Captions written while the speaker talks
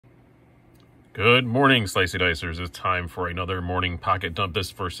Good morning, Slicey Dicers. It's time for another morning pocket dump.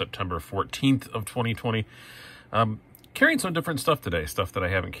 This for September 14th of 2020. Carrying some different stuff today, stuff that I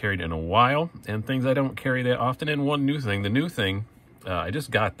haven't carried in a while, and things I don't carry that often. And one new thing, the new thing, I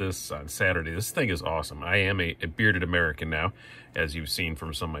just got this on Saturday. This thing is awesome. I am a bearded American now, as you've seen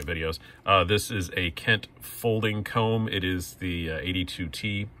from some of my videos. This is a Kent folding comb. It is the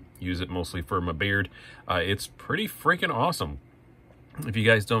 82T. Use it mostly for my beard. It's pretty freaking awesome. If you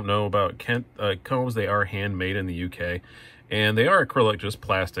guys don't know about Kent combs, they are handmade in the UK, and they are acrylic, just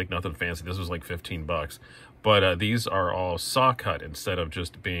plastic, nothing fancy. This was like 15 bucks. But these are all saw cut instead of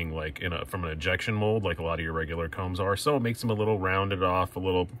just being like from an injection mold like a lot of your regular combs are. So it makes them a little rounded off, a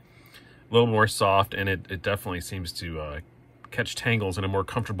little more soft, and it definitely seems to catch tangles in a more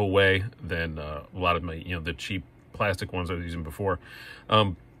comfortable way than a lot of my, the cheap plastic ones I was using before.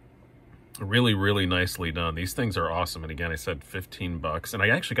 Really nicely done. These things are awesome. And again, I said 15 bucks. And I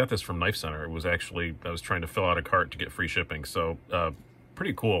actually got this from Knife Center. It was actually, I was trying to fill out a cart to get free shipping. So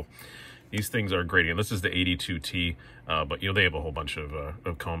pretty cool. These things are great. And this is the 82T, but they have a whole bunch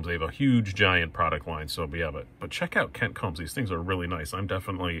of combs. They have a huge, giant product line. So yeah, but check out Kent combs. These things are really nice. I'm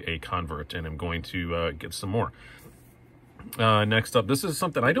definitely a convert, and I'm going to get some more. Next up, this is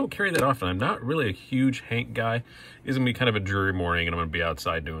something I don't carry that often. I'm not really a huge Hank guy. It's gonna be kind of a dreary morning, and I'm gonna be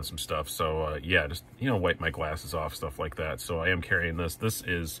outside doing some stuff. So yeah, just wipe my glasses off, stuff like that. So I am carrying this. This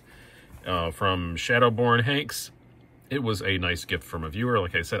is from Shadowborn Hanks. It was a nice gift from a viewer.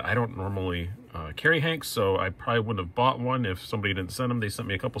 Like I said, I don't normally carry Hanks, so I probably wouldn't have bought one if somebody didn't send them. They sent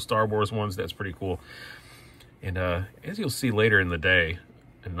me a couple Star Wars ones. That's pretty cool. And as you'll see later in the day,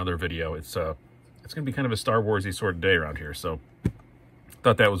 in another video, it's going to be kind of a Star Wars-y sort of day around here, so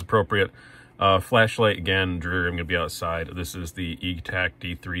thought that was appropriate. Flashlight, again, dreary. I'm going to be outside. This is the E-TAC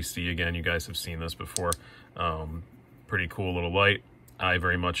D3C. Again, you guys have seen this before. Pretty cool little light. I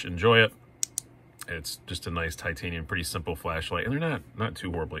very much enjoy it. It's just a nice titanium, pretty simple flashlight, and they're not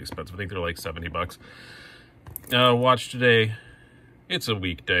too horribly expensive. I think they're like 70 bucks. Watch today. It's a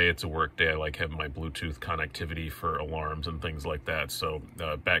weekday, it's a work day. I like having my Bluetooth connectivity for alarms and things like that. So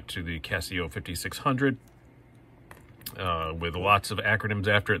back to the Casio 5600 with lots of acronyms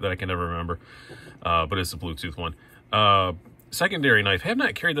after it that I can never remember, but it's a Bluetooth one. Secondary knife, have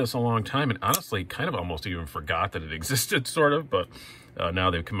not carried this a long time, and honestly kind of almost even forgot that it existed, sort of, but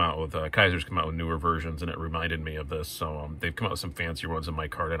now they've come out with, Kaiser's come out with newer versions, and it reminded me of this. So they've come out with some fancier ones in my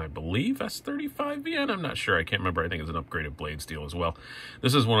cart, and I believe S35VN, I'm not sure, I can't remember. I think it's an upgraded blade steel as well.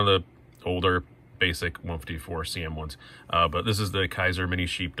 This is one of the older basic 154 CM ones, but this is the Kaiser Mini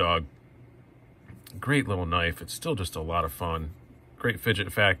Sheepdog. Great little knife. It's still just a lot of fun. Great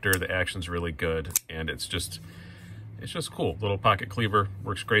fidget factor. The action's really good, and it's just cool. Little pocket cleaver,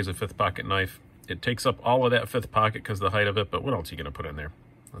 works great as a fifth pocket knife. It takes up all of that fifth pocket because of the height of it, but what else are you going to put in there?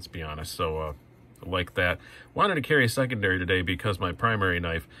 Let's be honest. So I like that. Wanted to carry a secondary today because my primary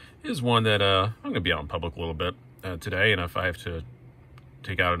knife is one that I'm going to be out in public a little bit today, and if I have to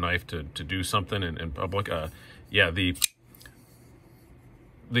take out a knife to do something in public, yeah, the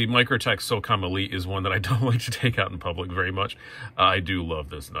Microtech SOCOM Elite is one that I don't like to take out in public very much. I do love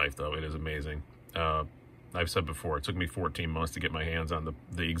this knife, though. It is amazing. I've said before, it took me 14 months to get my hands on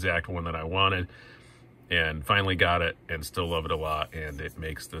the exact one that I wanted, and finally got it, and still love it a lot, and it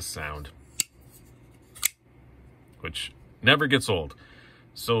makes this sound, which never gets old.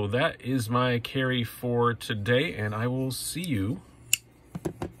 So that is my carry for today, and I will see you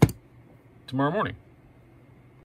tomorrow morning.